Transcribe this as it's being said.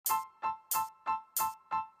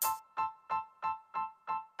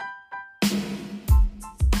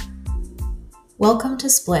Welcome to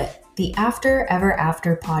Split, the After Ever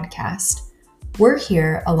After podcast. We're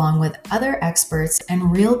here along with other experts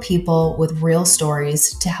and real people with real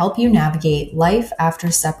stories to help you navigate life after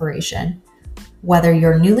separation. Whether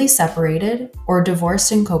you're newly separated or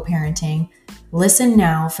divorced and co-parenting, listen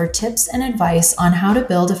now for tips and advice on how to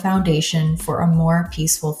build a foundation for a more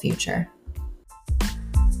peaceful future.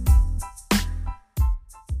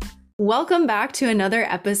 Welcome back to another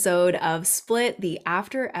episode of Split, the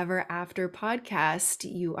After Ever After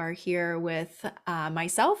podcast. You are here with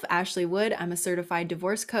myself, Ashley Wood. I'm a certified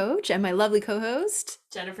divorce coach, and my lovely co-host,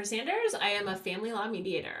 Jennifer Sanders. I am a family law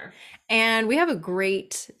mediator. And we have a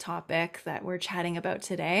great topic that we're chatting about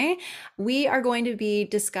today. We are going to be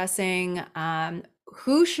discussing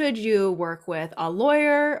who should you work with, a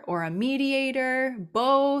lawyer or a mediator,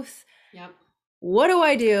 both? Yep. What do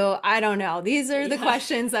I do? I don't know. These are the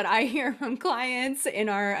questions that I hear from clients in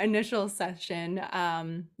our initial session,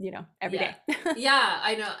 every day. Yeah,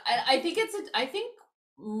 I know. I think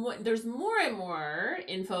there's more and more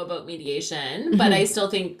info about mediation, but I still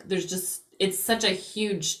think it's such a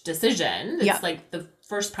huge decision. It's like the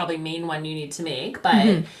first probably main one you need to make,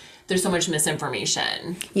 but there's so much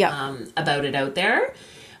misinformation about it out there.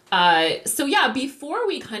 Before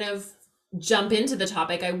we kind of jump into the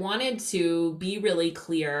topic, I wanted to be really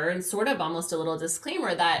clear and sort of almost a little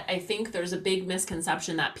disclaimer that I think there's a big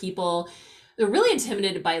misconception that they're really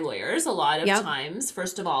intimidated by lawyers a lot of times,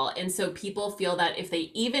 first of all. And so people feel that if they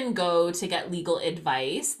even go to get legal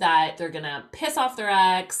advice, that they're going to piss off their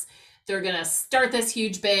ex, they're going to start this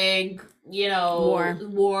huge, big, war.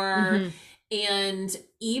 And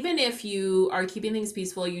even if you are keeping things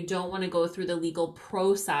peaceful, you don't want to go through the legal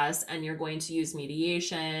process and you're going to use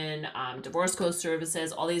mediation, divorce court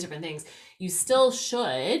services, all these different things, you still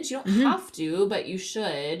should, you don't have to, but you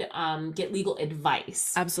should get legal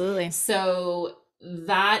advice. Absolutely. So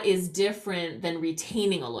that is different than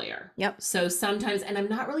retaining a lawyer. Yep. So sometimes, and I'm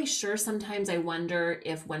not really sure, sometimes I wonder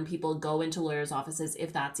if when people go into lawyers' offices,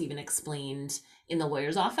 if that's even explained in the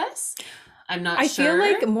lawyer's office. I'm not sure. I feel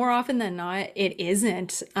like more often than not, it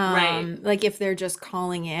isn't. Right. Like if they're just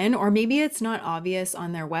calling in, or maybe it's not obvious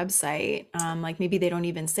on their website. Like maybe they don't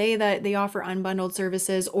even say that they offer unbundled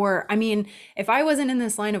services. Or, I mean, if I wasn't in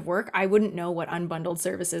this line of work, I wouldn't know what unbundled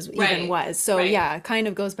services even was. So yeah, it kind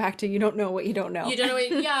of goes back to you don't know what you don't know. You don't know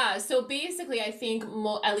what, yeah. So basically, I think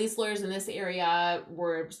at least lawyers in this area,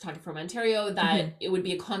 we're just talking from Ontario, that it would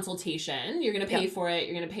be a consultation. You're going to pay for it.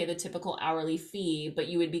 You're going to pay the typical hourly fee, but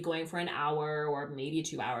you would be going for an hour or maybe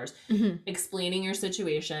 2 hours, explaining your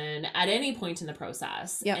situation at any point in the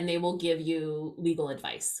process, and they will give you legal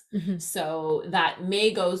advice. So that may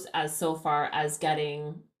go as so far as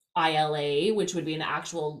getting ILA, which would be an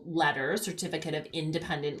actual letter, certificate of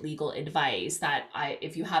independent legal advice, that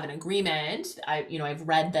if you have an agreement, I've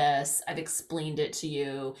read this, I've explained it to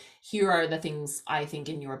you, here are the things I think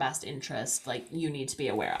in your best interest, like you need to be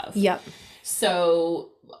aware of. Yep.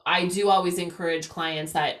 So I do always encourage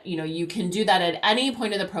clients that, you can do that at any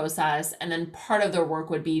point of the process. And then part of their work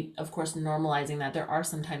would be, of course, normalizing that there are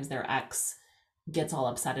sometimes their ex gets all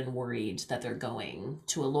upset and worried that they're going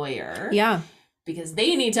to a lawyer. Yeah. Because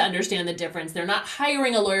they need to understand the difference. They're not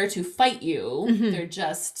hiring a lawyer to fight you. They're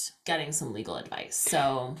just getting some legal advice.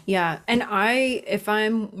 So yeah. And if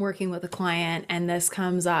I'm working with a client and this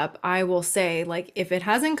comes up, I will say, like, if it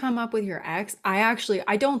hasn't come up with your ex,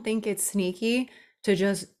 I don't think it's sneaky to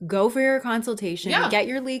just go for your consultation, get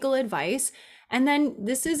your legal advice. And then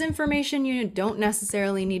this is information you don't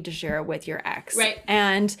necessarily need to share with your ex. Right.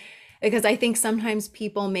 And because I think sometimes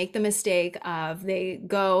people make the mistake of they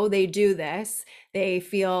do this, they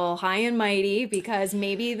feel high and mighty because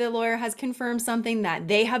maybe the lawyer has confirmed something that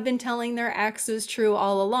they have been telling their ex is true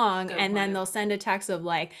all along. Then they'll send a text of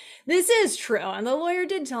like, this is true. And the lawyer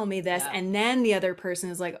did tell me this. Yeah. And then the other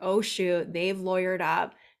person is like, oh shoot, they've lawyered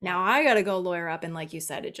up. Now I got to go lawyer up. And like you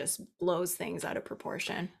said, it just blows things out of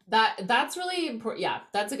proportion. That's really important. Yeah,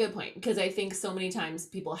 that's a good point. Because I think so many times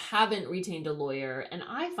people haven't retained a lawyer. And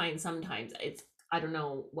I find sometimes I don't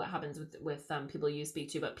know what happens with people you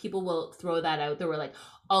speak to, but people will throw that out there. We're like,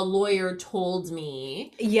 a lawyer told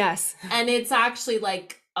me. Yes. And it's actually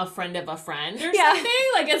like a friend of a friend or something.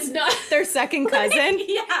 Like it's not their second cousin.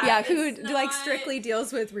 Who like strictly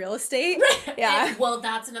deals with real estate. Right. Yeah. And, well,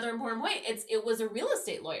 that's another important point. It was a real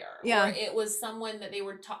estate lawyer. Yeah. Or it was someone that they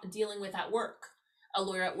were dealing with at work. A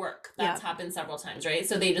lawyer at work. That's happened several times, right?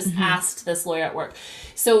 So they just asked this lawyer at work.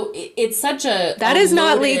 So it's such a that is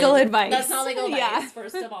not legal advice. That's not legal advice.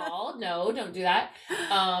 First of all, no, don't do that.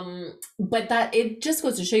 But that it just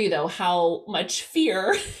goes to show you though how much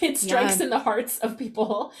fear it strikes in the hearts of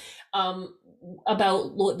people.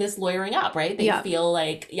 about this lawyering up, right? They Yeah. feel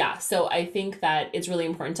like, yeah. So I think that it's really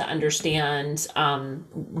important to understand,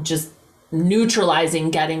 just neutralizing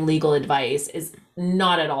getting legal advice is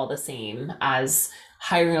not at all the same as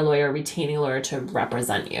hiring a lawyer, retaining a lawyer to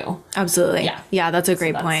represent you. Absolutely. Yeah. Yeah, that's a So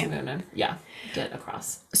great that's point. what I'm gonna, yeah, get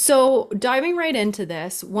across. So diving right into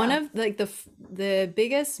this, one Yeah. of like the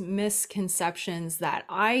biggest misconceptions that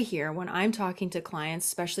I hear when I'm talking to clients,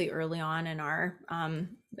 especially early on in our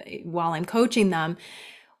while I'm coaching them,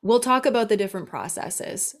 we'll talk about the different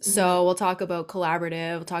processes. So we'll talk about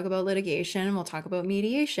collaborative, we'll talk about litigation, we'll talk about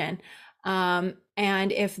mediation.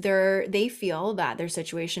 And if they feel that their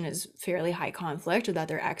situation is fairly high conflict or that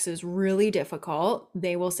their ex is really difficult,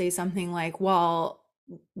 they will say something like, well,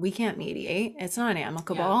 we can't mediate. It's not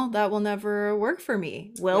amicable. Yeah. That will never work for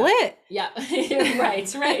me. Will Yeah. it? Yeah. Right.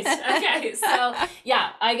 Okay. So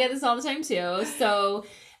yeah, I get this all the time too. So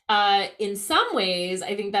in some ways,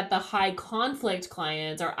 I think that the high conflict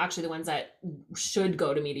clients are actually the ones that should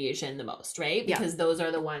go to mediation the most, right? Yeah. Because those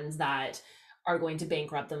are the ones that are going to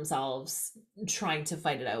bankrupt themselves trying to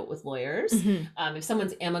fight it out with lawyers. Mhm. If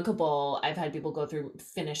someone's amicable, I've had people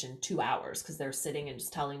finish in 2 hours because they're sitting and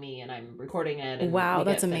just telling me, and I'm recording it. And Wow, we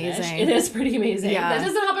that's get finished. amazing. It is pretty amazing. Yeah. That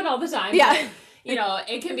doesn't happen all the time. Yeah. But, you know,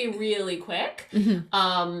 it can be really quick.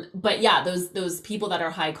 Mhm. But yeah, those people that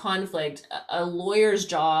are high conflict, a lawyer's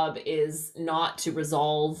job is not to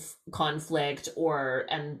resolve conflict,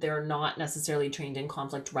 and they're not necessarily trained in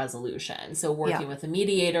conflict resolution. So working Yeah. with a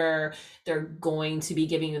mediator, they're going to be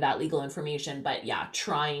giving you that legal information, but yeah,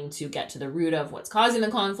 trying to get to the root of what's causing the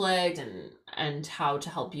conflict and how to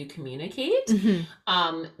help you communicate. Mhm.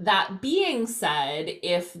 That being said,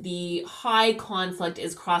 if the high conflict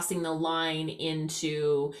is crossing the line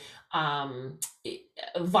into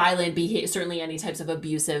violent behavior, certainly any types of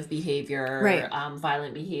abusive behavior, Right.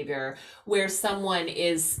 violent behavior, where someone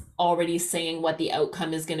is already saying what the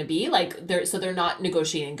outcome is going to be, like they're not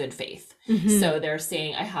negotiating in good faith. Mhm. So they're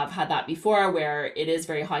saying, I have had that before where it is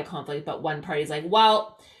very high conflict, but one party's like,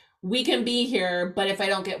 well, we can be here, but if I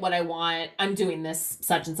don't get what I want, I'm doing this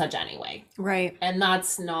such and such anyway. Right. And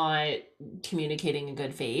that's not communicating in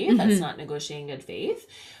good faith. That's Mhm. not negotiating in good faith.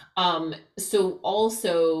 So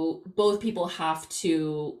also both people have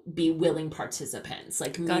to be willing participants.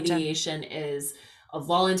 Like Gotcha. mediation is a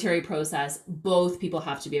voluntary process. Both people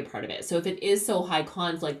have to be a part of it. So if it is so high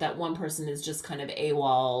conflict that one person is just kind of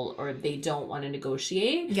AWOL or they don't want to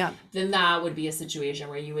negotiate, Yeah. then that would be a situation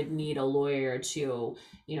where you would need a lawyer to,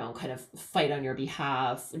 you know, kind of fight on your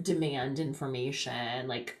behalf, demand information.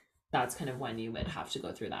 Like that's kind of when you would have to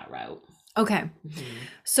go through that route. Okay.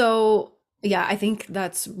 So yeah, I think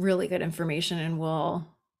that's really good information and we'll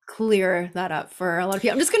clear that up for a lot of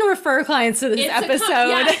people. I'm just going to refer clients to this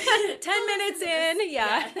episode. 10 minutes in.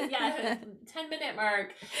 Yeah. 10-minute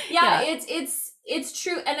mark. Yeah. It's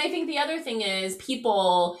true. And I think the other thing is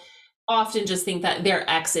people often just think that their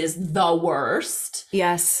ex is the worst.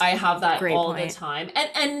 Yes. I have that Great all point. the time.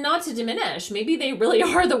 And not to diminish, maybe they really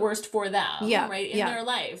are the worst for them, Yeah, right? In yeah. their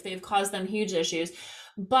life. They've caused them huge issues.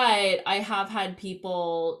 But I have had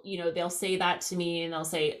people, you know, they'll say that to me and they'll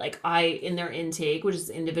say, like, in their intake, which is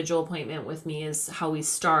individual appointment with me is how we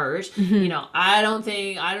start. Mhm. You know, I don't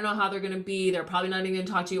know how they're going to be. They're probably not even going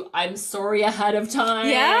to talk to you. I'm sorry ahead of time.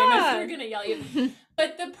 Yeah. If they're going to yell at you.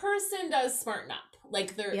 But the person does smarten up.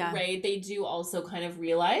 Like they're Yeah. right. They do also kind of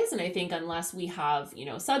realize. And I think unless we have, you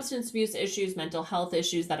know, substance abuse issues, mental health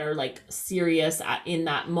issues that are like serious in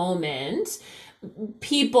that moment,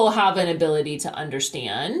 people have an ability to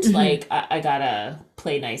understand, Mhm. like, I gotta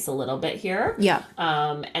play nice a little bit here. Yeah.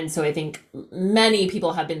 And so I think many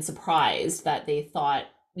people have been surprised that they thought,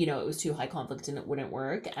 you know, it was too high conflict and it wouldn't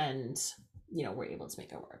work. And, you know, we're able to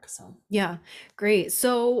make it work. So Yeah, great.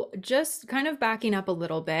 So just kind of backing up a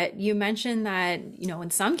little bit, you mentioned that, you know, in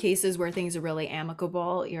some cases where things are really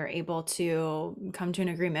amicable, you're able to come to an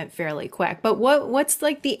agreement fairly quick. But what's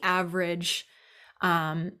like the average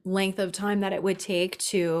length of time that it would take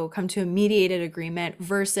to come to a mediated agreement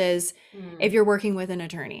versus if you're working with an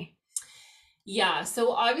attorney? Yeah,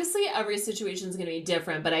 so obviously every situation is going to be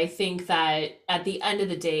different, but I think that at the end of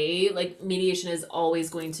the day, like mediation is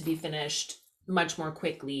always going to be finished much more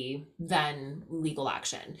quickly than legal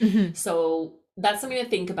action. Mhm. So that's something to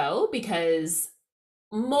think about because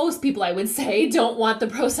most people, I would say, don't want the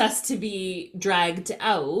process to be dragged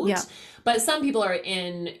out. Yeah. But some people are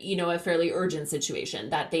in, you know, a fairly urgent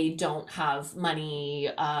situation that they don't have money.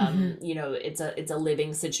 You know, it's a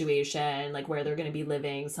living situation, like where they're going to be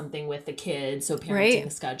living, something with the kids, so parenting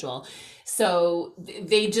Right. schedule. So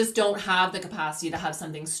they just don't have the capacity to have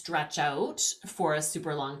something stretch out for a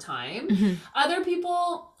super long time. Mhm. Other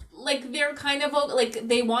people, like they're kind of like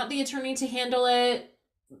they want the attorney to handle it.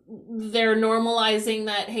 They're normalizing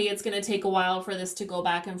that, hey, it's going to take a while for this to go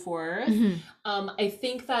back and forth. I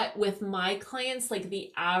think that with my clients, like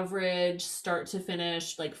the average start to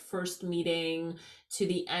finish, like first meeting to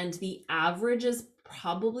the end, the average is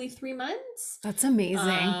probably 3 months. That's amazing.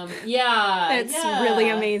 Yeah, It's really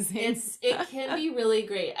amazing. It can be really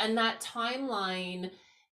great, and that timeline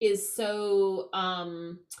is so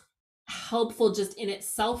helpful just in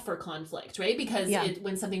itself for conflict, right? Because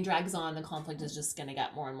when something drags on, the conflict is just going to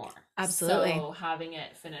get more and more. Absolutely. So having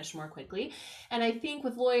it finish more quickly. And I think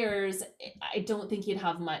with lawyers, I don't think you'd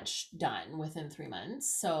have much done within 3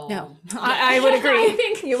 months. So no, I would agree. I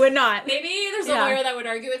think you would not. Maybe there's a lawyer that would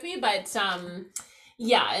argue with me, but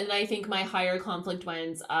yeah, and I think my higher conflict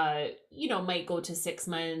ones, might go to 6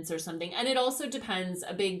 months or something. And it also depends.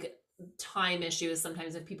 A big time issue is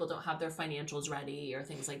sometimes if people don't have their financials ready or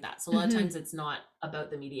things like that. So a lot of times it's not about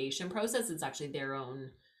the mediation process, it's actually their own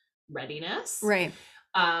readiness. Right.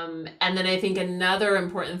 And then I think another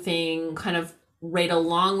important thing kind of right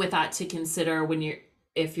along with that to consider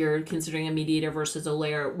if you're considering a mediator versus a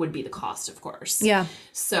lawyer would be the cost, of course. Yeah.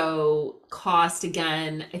 So cost,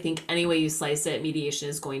 again, I think any way you slice it, mediation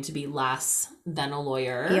is going to be less than a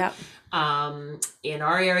lawyer. Yeah. In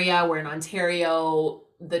our area, we're in Ontario,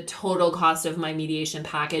 the total cost of my mediation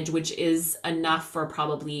package, which is enough for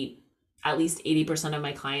probably at least 80% of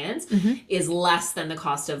my clients, is less than the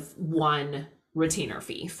cost of one retainer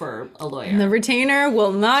fee for a lawyer. The retainer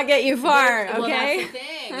will not get you far. Well, okay. That's the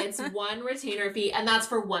thing. It's one retainer fee, and that's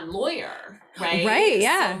for one lawyer, right? Right.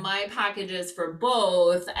 Yeah. So my package is for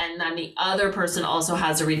both, and then the other person also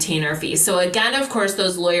has a retainer fee. So again, of course,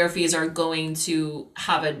 those lawyer fees are going to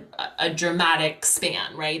have a dramatic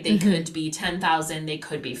span, right? They could be 10,000, they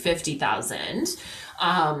could be 50,000.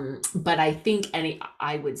 But I think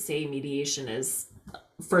I would say mediation is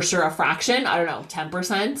for sure a fraction, I don't know,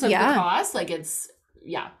 10% of the cost. Like it's,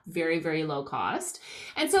 very, very low cost.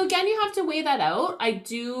 And so again, you have to weigh that out.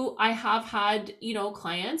 I have had,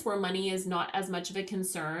 clients where money is not as much of a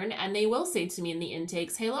concern, and they will say to me in the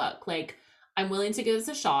intakes, hey, look, like I'm willing to give this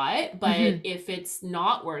a shot, but if it's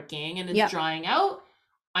not working and it's drying out,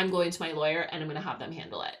 I'm going to my lawyer and I'm going to have them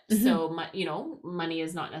handle it. So, money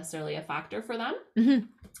is not necessarily a factor for them.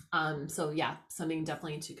 So something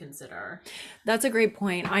definitely to consider. That's a great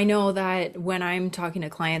point. I know that when I'm talking to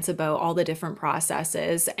clients about all the different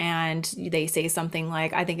processes and they say something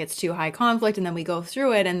like, I think it's too high conflict, and then we go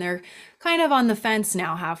through it and they're kind of on the fence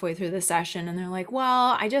now halfway through the session, and they're like,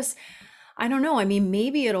 well, I don't know. I mean,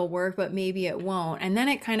 maybe it'll work, but maybe it won't. And then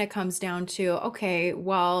it kind of comes down to, okay,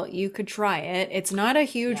 well, you could try it. It's not a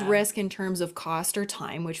huge risk in terms of cost or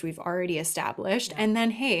time, which we've already established. And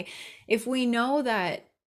then, hey, if we know that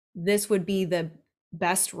this would be the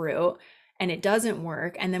best route and it doesn't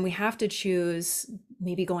work, and then we have to choose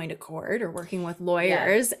maybe going to court or working with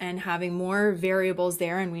lawyers and having more variables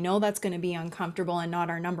there, and we know that's going to be uncomfortable and not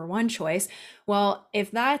our number one choice. Well, if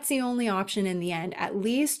that's the only option in the end, at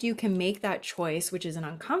least you can make that choice, which is an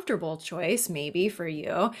uncomfortable choice maybe for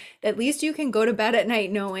you. At least you can go to bed at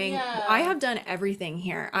night knowing I have done everything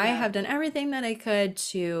here. I have done everything that I could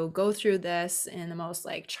to go through this in the most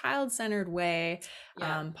like child-centered way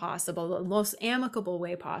possible, the most amicable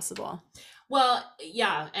way possible. Well,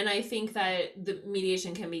 and I think that the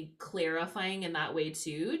mediation can be clarifying in that way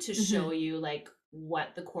too, to show you like what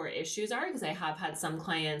the core issues are. Because I have had some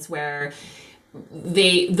clients where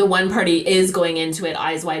the one party is going into it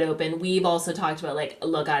eyes wide open. We've also talked about like,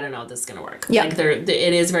 look, I don't know if this is going to work. Like it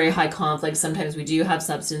is very high conflict. Sometimes we do have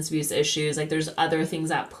substance abuse issues. Like there's other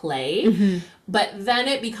things at play, but then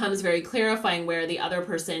it becomes very clarifying where the other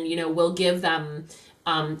person, will give them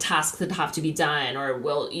tasks that have to be done, or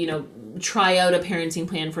will, try out a parenting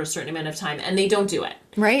plan for a certain amount of time, and they don't do it.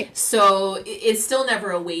 Right. So it's still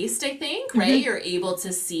never a waste, I think, right? You're able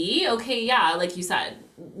to see, okay, like you said,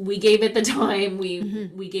 we gave it the time,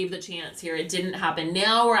 we gave the chance here. It didn't happen.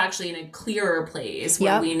 Now we're actually in a clearer place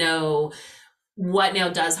where we know what now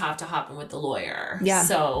does have to happen with the lawyer. Yeah.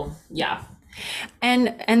 So,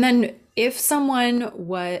 And then if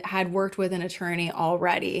someone had worked with an attorney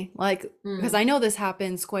already, like, because I know this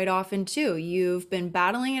happens quite often too. You've been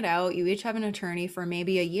battling it out. You each have an attorney for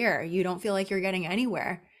maybe a year. You don't feel like you're getting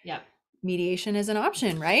anywhere. Yeah. Mediation is an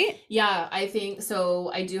option, right? Yeah, I think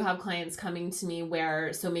so. I do have clients coming to me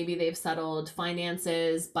where, so maybe they've settled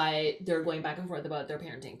finances, but they're going back and forth about their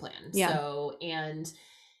parenting plan. Yeah. So, and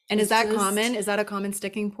is that common? Is that a common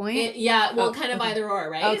sticking point? Kind of either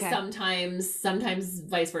or, right? Okay. Sometimes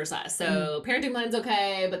vice versa. So parenting plan's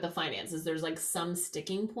okay, but the finances, there's like some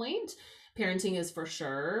sticking point. Parenting is for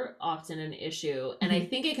sure often an issue. And I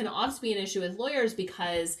think it can often be an issue with lawyers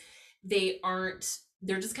because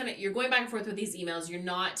they're just kind of, you're going back and forth with these emails. You're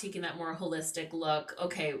not taking that more holistic look.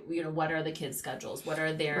 Okay, what are the kids' schedules? What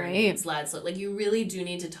are their needs? Let's look. Like, you really do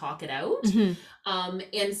need to talk it out.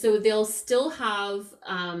 And so they'll still have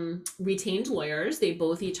retained lawyers. They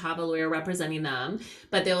both each have a lawyer representing them,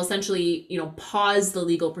 but they'll essentially, pause the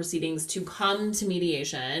legal proceedings to come to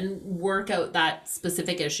mediation, work out that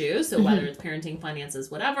specific issue. So whether it's parenting, finances,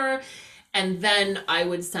 whatever. And then I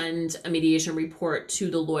would send a mediation report to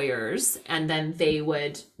the lawyers, and then they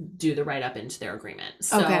would do the write-up into their agreement.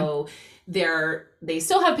 So they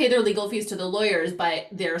still have paid their legal fees to the lawyers, but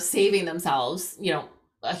they're saving themselves,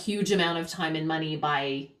 a huge amount of time and money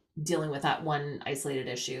by dealing with that one isolated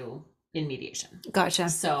issue in mediation. Gotcha.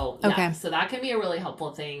 So so that can be a really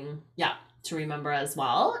helpful thing, to remember as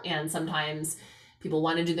well. And sometimes people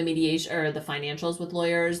want to do the mediation or the financials with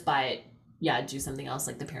lawyers, but do something else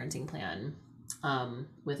like the parenting plan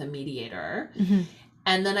with a mediator.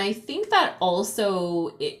 And then I think that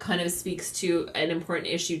also it kind of speaks to an important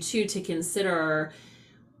issue too to consider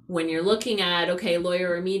when you're looking at, okay,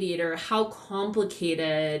 lawyer or mediator, how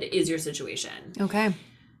complicated is your situation? Okay.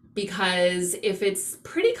 Because if it's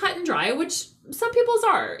pretty cut and dry, which some people's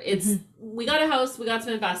are, it's we got a house, we got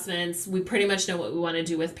some investments, we pretty much know what we want to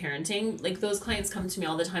do with parenting. Like, those clients come to me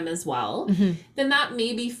all the time as well. Then that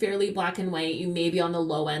may be fairly black and white. You may be on the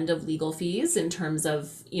low end of legal fees in terms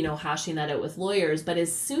of, hashing that out with lawyers. But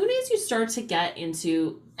as soon as you start to get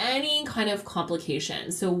into any kind of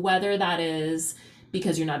complication, so whether that is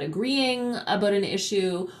because you're not agreeing about an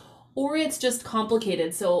issue, or it's just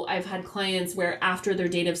complicated. So I've had clients where after their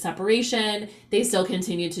date of separation, they still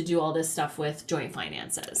continue to do all this stuff with joint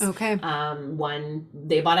finances. Okay. One,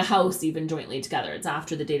 they bought a house even jointly together. It's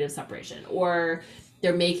after the date of separation. Or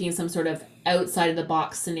they're making some sort of outside of the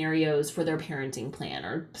box scenarios for their parenting plan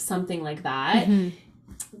or something like that.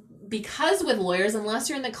 Because with lawyers, unless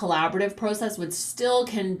you're in the collaborative process, which still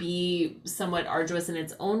can be somewhat arduous in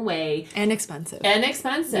its own way. And expensive. Yeah.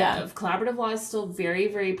 Collaborative law is still very,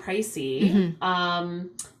 very pricey.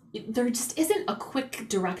 There just isn't a quick,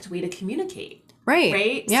 direct way to communicate.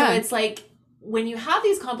 Right? Yeah. So it's like, when you have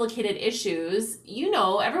these complicated issues,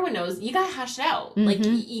 everyone knows you got to hash it out. Like,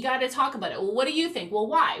 you got to talk about it. Well, what do you think? Well,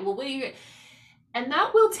 why? Well, what do you... And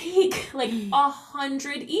that will take like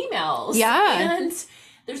 100 emails. Yeah. And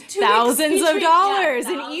there's thousands of dollars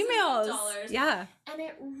in emails. Yeah. And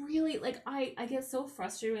it really, like, I get so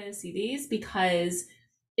frustrated when I see these because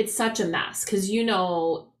it's such a mess. Because,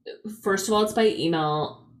 first of all, it's by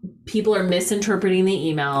email. People are misinterpreting the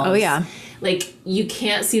emails. Oh, yeah. Like, you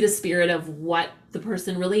can't see the spirit of what the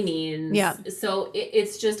person really means. Yeah. So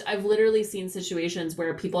it's just, I've literally seen situations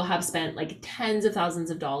where people have spent like tens of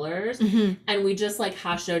thousands of dollars and we just like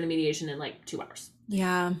hashed out a mediation in like 2 hours.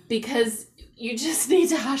 Yeah. Because you just need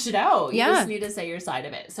to hash it out. You Yeah. just need to say your side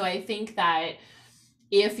of it. So I think that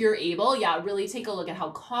if you're able, really take a look at how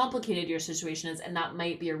complicated your situation is. And that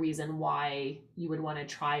might be a reason why you would want to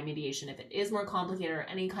try mediation. If it is more complicated or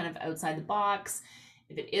any kind of outside the box,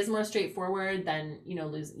 if it is more straightforward, then,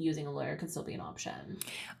 using a lawyer could still be an option.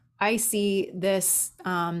 I see this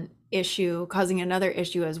issue causing another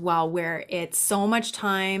issue as well, where it's so much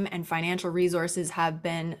time and financial resources have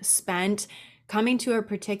been spent coming to a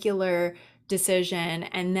particular decision,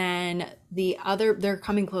 and then they're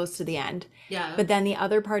coming close to the end. Yeah. But then the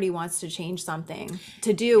other party wants to change something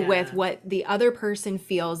to do with what the other person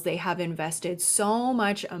feels they have invested so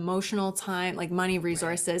much emotional time, like money,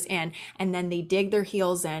 resources, and then they dig their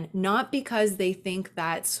heels in, not because they think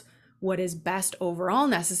that's what is best overall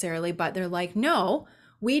necessarily, but they're like, no,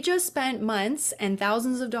 we just spent months and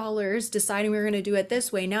thousands of dollars deciding we were going to do it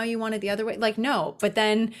this way. Now you want it the other way. Like, no. But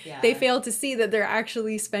then they fail to see that they're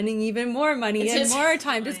actually spending even more money and more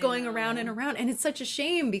time just going around and around. And it's such a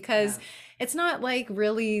shame because it's not like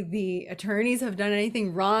really the attorneys have done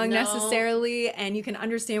anything wrong necessarily. And you can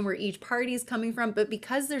understand where each party is coming from. But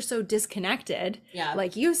because they're so disconnected,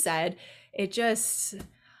 like you said, it just...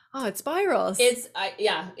 Oh, it spirals. It's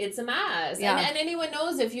a mess. Yeah. And anyone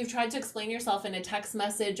knows if you've tried to explain yourself in a text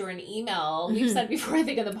message or an email, we've said before, I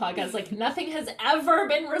think in the podcast, like nothing has ever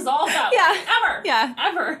been resolved that way. Ever. Yeah.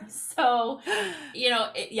 Ever. So,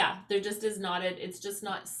 there just is not it's just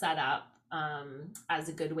not set up as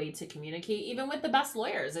a good way to communicate, even with the best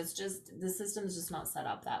lawyers. It's just, the system's just not set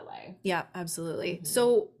up that way. Yeah, absolutely.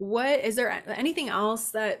 So is there anything else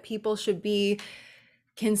that people should be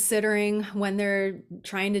considering when they're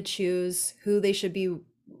trying to choose who they should be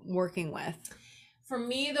working with? For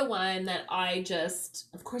me, the one that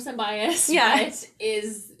of course I'm biased, but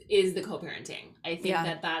is the co-parenting. I think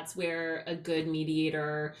that's where a good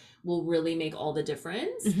mediator will really make all the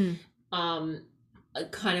difference.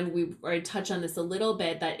 kind of, I touch on this a little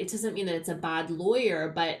bit, that it doesn't mean that it's a bad lawyer,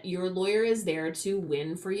 but your lawyer is there to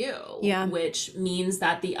win for you, Yeah. which means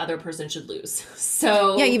that the other person should lose.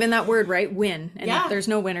 So Yeah, even that word, right? Win. And Yeah. there's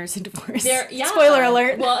no winners in divorce. yeah. Spoiler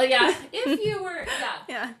alert. Well, yeah, if you were,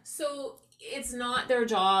 Yeah. So it's not their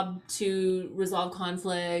job to resolve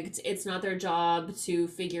conflict. It's not their job to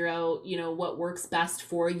figure out, what works best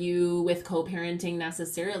for you with co-parenting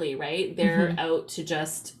necessarily, right? They're out to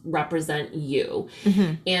just represent you.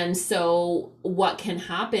 And so what can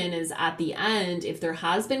happen is, at the end, if there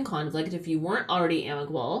has been conflict, if you weren't already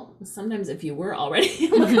amicable, sometimes if you were already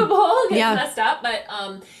amicable, it gets messed up, but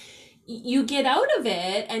you get out of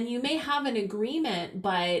it and you may have an agreement,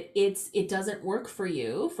 but it doesn't work for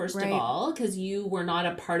you, first of all, because you were not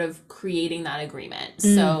a part of creating that agreement.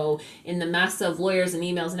 So in the mess of lawyers and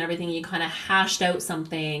emails and everything, you kind of hashed out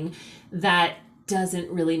something that doesn't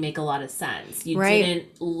really make a lot of sense. You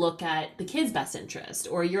didn't look at the kids' best interest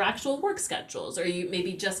or your actual work schedules, or you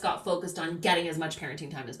maybe just got focused on getting as much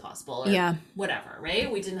parenting time as possible, or whatever,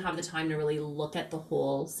 right? We didn't have the time to really look at the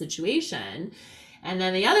whole situation. And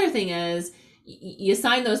then the other thing is, you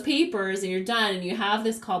sign those papers and you're done, and you have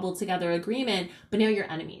this cobbled together agreement, but now you're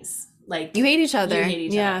enemies. Like, you hate each other. You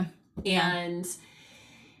hate each other. And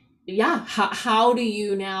how do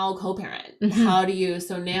you now co-parent? How do you,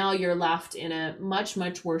 so now you're left in a much,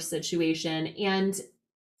 much worse situation. And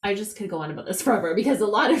I just could go on about this forever, because a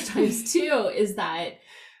lot of times too is that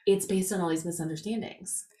it's based on all these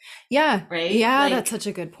misunderstandings. Yeah. Right? Yeah, that's such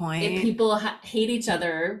a good point. If people hate each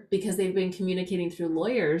other because they've been communicating through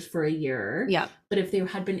lawyers for a year. Yeah. But if they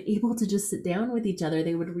had been able to just sit down with each other,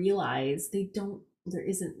 they would realize there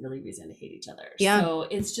isn't really reason to hate each other. Yeah. So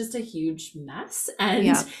it's just a huge mess. And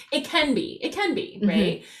it can be,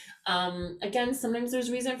 right? Again, sometimes there's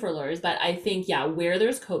reason for lawyers, but I think, where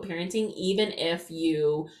there's co-parenting, even if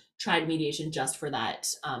you tried mediation just for that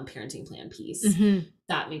parenting plan piece,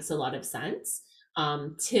 that makes a lot of sense.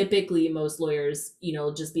 Typically most lawyers,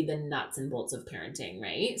 just be the nuts and bolts of parenting,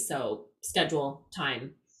 right? So schedule,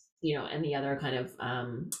 time, and the other kind of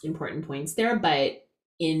important points there. But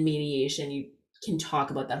in mediation, you can talk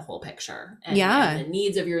about that whole picture and the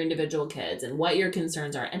needs of your individual kids and what your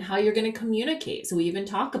concerns are and how you're going to communicate. So we even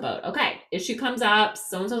talk about, okay, issue comes up,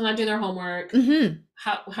 so-and-so's not doing their homework.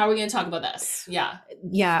 How are we going to talk about this? Yeah.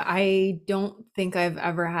 I don't think I've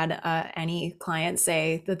ever had any client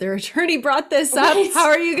say that their attorney brought this up. How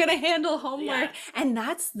are you going to handle homework? And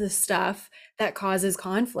that's the stuff that causes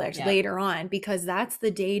conflict later on, because that's the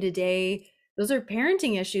day-to-day. Those are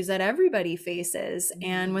parenting issues that everybody faces.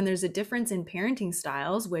 And when there's a difference in parenting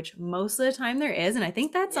styles, which most of the time there is, and I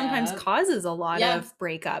think that sometimes causes a lot of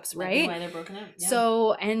breakups, right? Why they're broken up.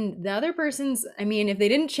 So, and the other person's, if they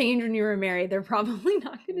didn't change when you were married, they're probably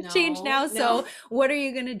not going to change now. So what are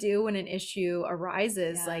you going to do when an issue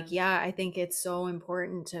arises? I think it's so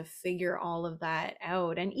important to figure all of that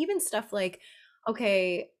out. And even stuff like,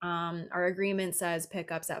 okay, our agreement says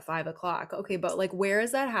pickups at 5:00. Okay, but like, where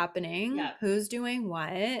is that happening? Who's doing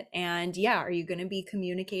what? And are you going to be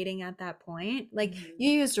communicating at that point? Like, you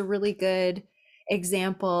used a really good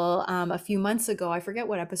example a few months ago. I forget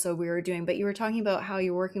what episode we were doing, but you were talking about how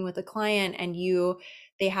you're working with a client and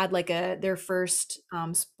they had like their first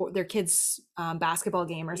their kids basketball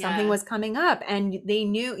game or something was coming up, and you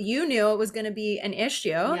knew it was going to be an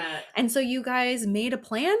issue, and so you guys made a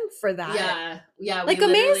plan for that. Like, we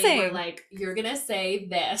amazing. We're like, you're gonna say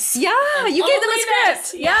this. You gave them a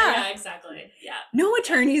script. Yeah, exactly. Yeah. No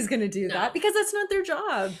attorney is gonna do that, because that's not their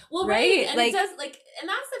job. Well, right. And it does, and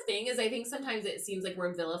that's the thing, is I think sometimes it seems like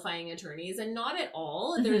we're vilifying attorneys, and not at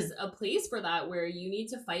all. There's a place for that where you need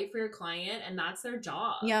to fight for your client, and that's their job.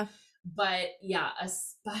 But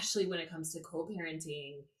especially when it comes to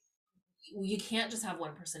co-parenting, you can't just have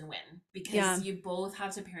one person win, because you both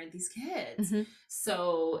have to parent these kids.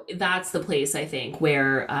 So that's the place, I think,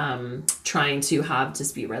 where trying to have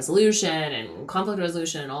dispute resolution and conflict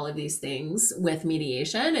resolution and all of these things with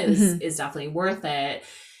mediation is definitely worth it.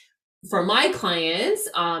 For my clients,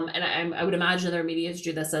 and I would imagine other mediators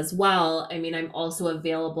do this as well. I'm also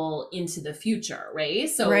available into the future, right?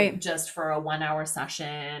 So just for a 1 hour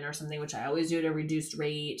session or something, which I always do at a reduced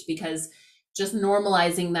rate, because just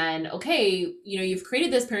normalizing then, okay, you've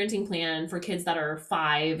created this parenting plan for kids that are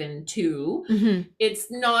 5 and 2.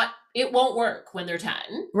 It won't work when they're 10.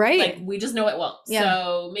 Right. Like, we just know it won't.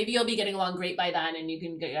 So maybe you'll be getting along great by then and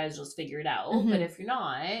you guys just figure it out. But if you're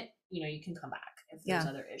not, you can come back. if there's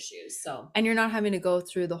other issues. So, and you're not having to go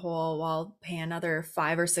through the whole, well, pay another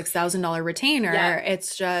 $5,000 or $6,000 retainer. Yeah.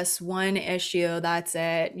 It's just one issue. That's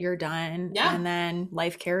it. You're done. Yeah. And then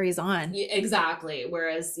life carries on. Yeah, exactly.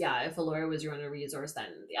 Whereas, if a lawyer was your only resource, then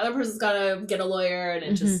the other person's got to get a lawyer, and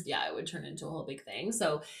it just, it would turn into a whole big thing.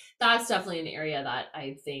 So that's definitely an area that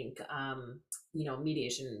I think,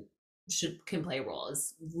 mediation can play a role,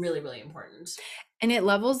 is really, really important. And it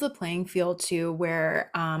levels the playing field too,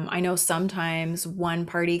 where I know sometimes one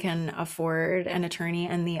party can afford an attorney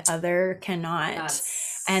and the other cannot.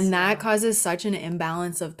 And that causes such an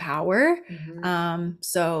imbalance of power.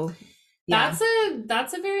 So yeah.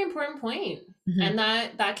 That's a very important point. And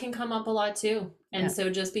that can come up a lot too. And so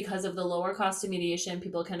just because of the lower cost of mediation,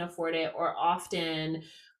 people can afford it, or often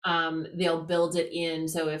they'll build it in.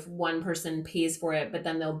 So if one person pays for it, but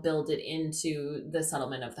then they'll build it into the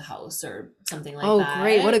settlement of the house or something like that. Oh,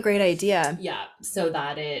 great. What a great idea. Yeah. So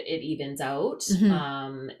that it evens out.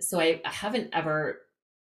 So I haven't ever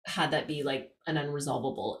had that be like an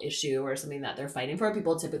unresolvable issue or something that they're fighting for.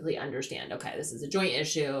 People typically understand, okay, this is a joint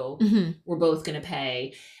issue. We're both going to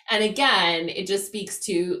pay. And again, it just speaks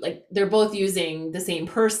to like, they're both using the same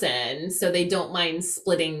person, so they don't mind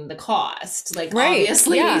splitting the cost. Like,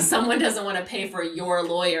 obviously someone doesn't want to pay for your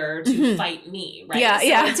lawyer to fight me, right?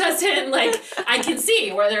 It doesn't, like, I can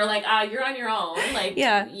see where they're like, you're on your own. Like,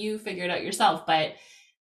 you figure it out yourself. But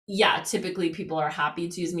typically people are happy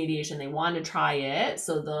to use mediation. They want to try it.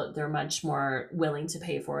 So they're much more willing to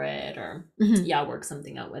pay for it, or work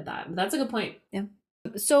something out with that. But that's a good point. Yeah.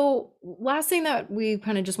 So last thing that we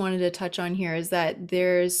kind of just wanted to touch on here is that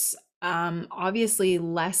there's obviously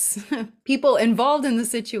less people involved in the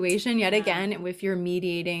situation yet again, if you're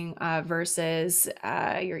mediating versus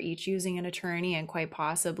you're each using an attorney and quite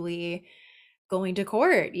possibly going to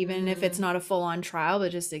court, even if it's not a full-on trial, but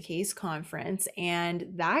just a case conference.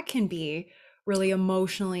 And that can be really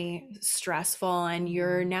emotionally stressful. And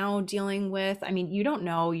you're now dealing with, I mean, you don't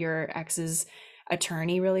know your ex's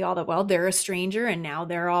attorney really all that well. They're a stranger, and now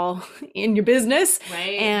they're all in your business.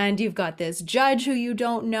 Right. And you've got this judge who you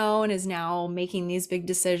don't know and is now making these big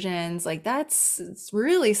decisions. Like, it's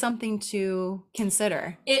really something to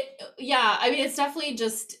consider. I mean, it's definitely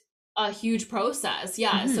just a huge process.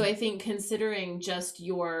 So I think considering just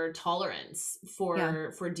your tolerance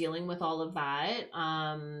for dealing with all of that,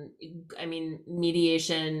 I mean,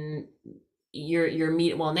 mediation,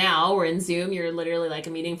 now we're in Zoom, you're literally like a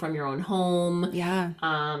meeting from your own home,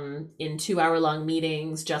 in 2-hour-long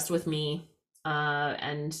meetings just with me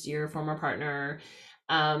and your former partner.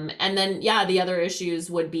 And then the other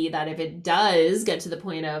issues would be that if it does get to the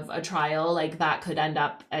point of a trial, like that could end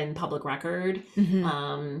up in public record,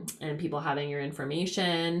 and people having your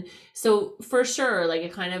information. So for sure,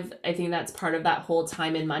 like I think that's part of that whole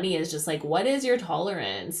time and money, is just like, what is your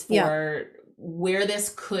tolerance for where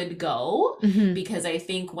this could go? Because I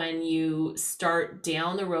think when you start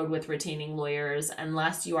down the road with retaining lawyers,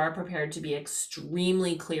 unless you are prepared to be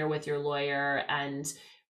extremely clear with your lawyer and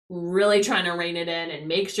really trying to rein it in and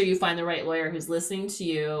make sure you find the right lawyer who's listening to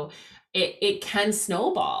you, it can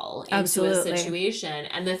snowball into a situation.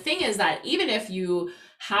 And the thing is that even if you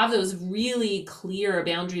have those really clear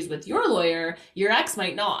boundaries with your lawyer, your ex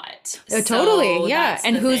might not. Totally.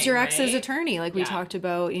 And who's your ex's attorney? Like we talked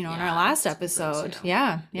about, in our last episode.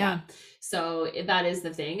 Yeah. So that is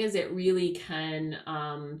the thing, is it really can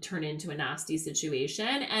turn into a nasty situation.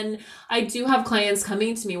 And I do have clients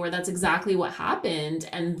coming to me where that's exactly what happened.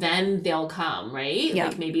 And then they'll come, right?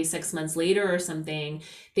 Like maybe 6 months later or something,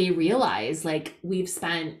 they realize like, we've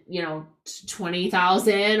spent,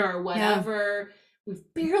 $20,000 or whatever.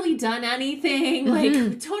 We've barely done anything. Like,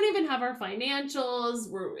 we don't even have our financials.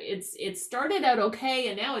 It started out okay,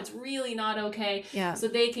 and now it's really not okay. So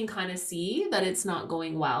they can kind of see that it's not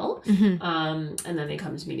going well. And then they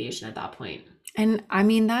come to mediation at that point. And I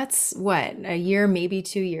mean, that's what, a year, maybe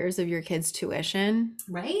 2 years of your kids' tuition.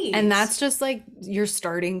 Right. And that's just like your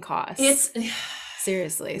starting costs.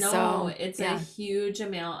 Seriously. It's a huge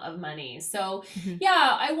amount of money. So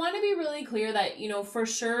I want to be really clear that, for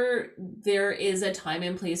sure there is a time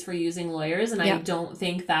and place for using lawyers. And I don't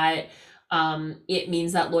think that it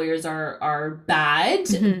means that lawyers are bad,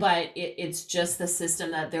 but it's just the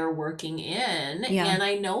system that they're working in. And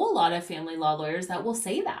I know a lot of family law lawyers that will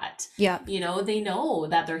say that. They know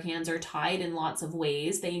that their hands are tied in lots of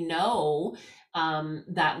ways. They know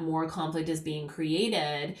that more conflict is being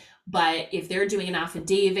created. But if they're doing an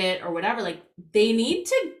affidavit or whatever, like, they need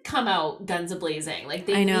to come out guns a-blazing. Like,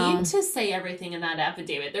 they need to say everything in that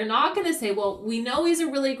affidavit. They're not going to say, well, we know he's a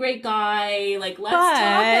really great guy. Like, let's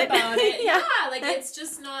talk about it. Like, it's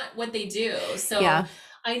just not what they do. So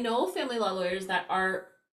I know family law lawyers that are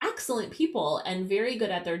excellent people and very good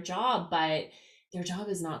at their job, but their job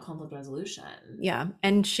is not conflict resolution. Yeah.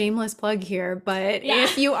 And shameless plug here, but Yeah.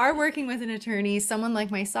 if you are working with an attorney, someone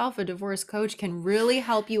like myself, a divorce coach, can really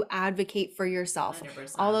help you advocate for yourself.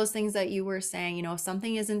 100%. All those things that you were saying, you know, if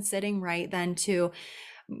something isn't sitting right, then to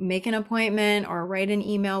make an appointment or write an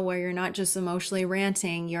email where you're not just emotionally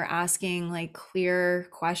ranting, you're asking like clear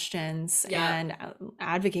questions Yeah. and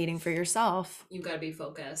advocating for yourself. You've got to be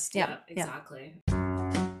focused. Yeah, Yeah, yeah. exactly.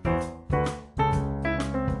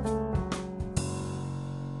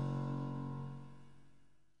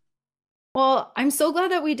 Well, I'm so glad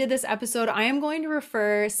that we did this episode. I am going to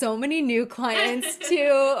refer so many new clients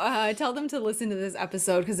to tell them to listen to this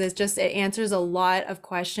episode because it answers a lot of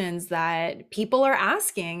questions that people are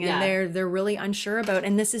asking and Yeah. they're really unsure about.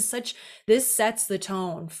 And this sets the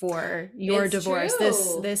tone for your It's divorce.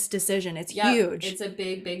 true. This decision, it's Yep, huge. It's a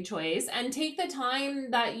big, big choice. And take the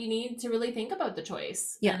time that you need to really think about the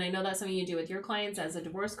choice. Yeah. And I know that's something you do with your clients as a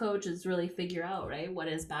divorce coach, is really figure out, right, what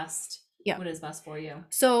is best. Yeah. What is best for you.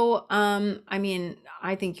 So, I mean,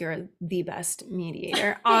 I think you're the best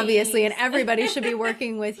mediator, obviously, and Thanks. everybody should be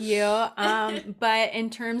working with you. But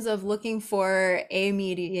in terms of looking for a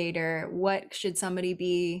mediator, what should somebody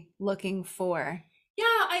be looking for? Yeah,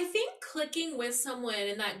 I think clicking with someone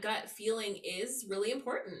and that gut feeling is really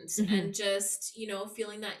important. Mhm. And just,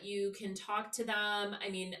 feeling that you can talk to them. I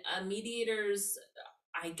mean, mediators,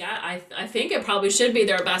 I think it probably should be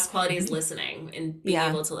their best quality is listening and being Yeah.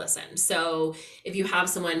 able to listen. So if you have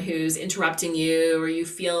someone who's interrupting you or you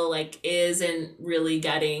feel like isn't really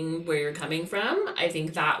getting where you're coming from, I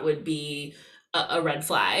think that would be a red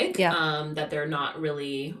flag. Yeah. That they're not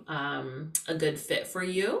really a good fit for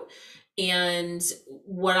you. And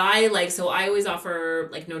what I like, so I always offer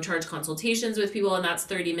like no charge consultations with people, and that's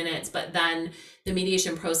 30 minutes. But then the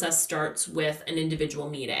mediation process starts with an individual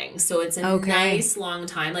meeting. So it's a Okay. nice long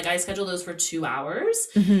time. Like I schedule those for 2 hours.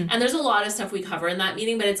 Mhm. And there's a lot of stuff we cover in that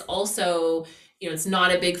meeting, but it's also, it's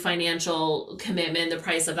not a big financial commitment, the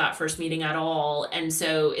price of that first meeting at all. And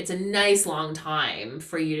so it's a nice long time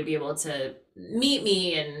for you to be able to meet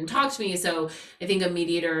me and talk to me. So I think a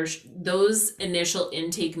mediator, those initial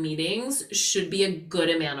intake meetings should be a good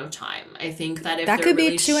amount of time. I think that if That they're could be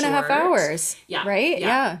really 2.5 short- hours. Yeah. Right?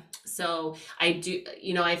 Yeah. So I do,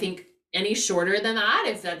 I think any shorter than that,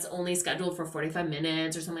 if that's only scheduled for 45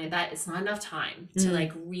 minutes or something like that, it's not enough time to Mm.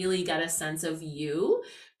 like really get a sense of you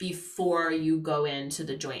before you go into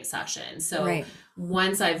the joint session. So Right.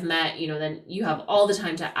 once I've met, then you have all the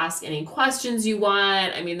time to ask any questions you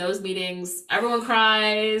want. I mean, those meetings, everyone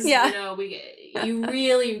cries. Yeah. You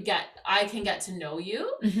really I can get to know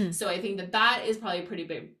you. Mhm. So I think that is probably a pretty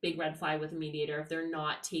big red flag with a mediator if they're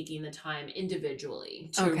not taking the time individually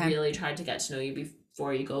to Okay. really try to get to know you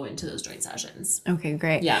before you go into those joint sessions. Okay,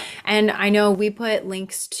 great. Yeah. And I know we put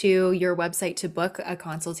links to your website to book a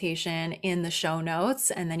consultation in the show notes,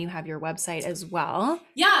 and then you have your website as well.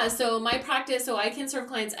 Yeah, so my practice, so I can serve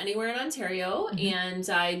clients anywhere in Ontario, Mhm. and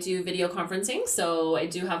I do video conferencing. So I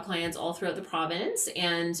do have clients all throughout the province,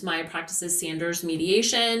 and my practice is Sanders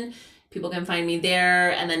Mediation. People can find me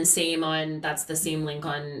there, and then that's the same link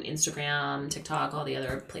on Instagram, TikTok, all the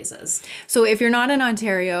other places. So if you're not in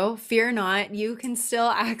Ontario, fear not, you can still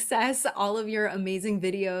access all of your amazing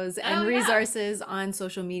videos and Oh, yeah. resources on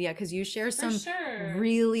social media because you share For some sure.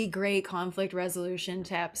 really great conflict resolution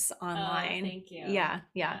tips online. Oh, thank you.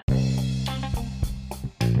 Yeah.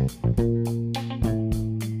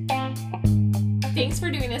 Thanks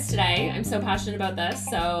for doing this today. I'm so passionate about this.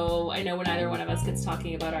 So I know when either one of us gets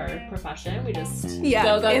talking about our profession, we just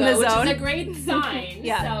go, in the which zone. is a great sign.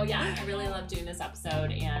 Yeah. So yeah, I really love doing this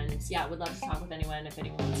episode, and yeah, would love to talk with anyone if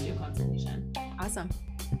anyone wants to do a consultation.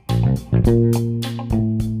 Awesome.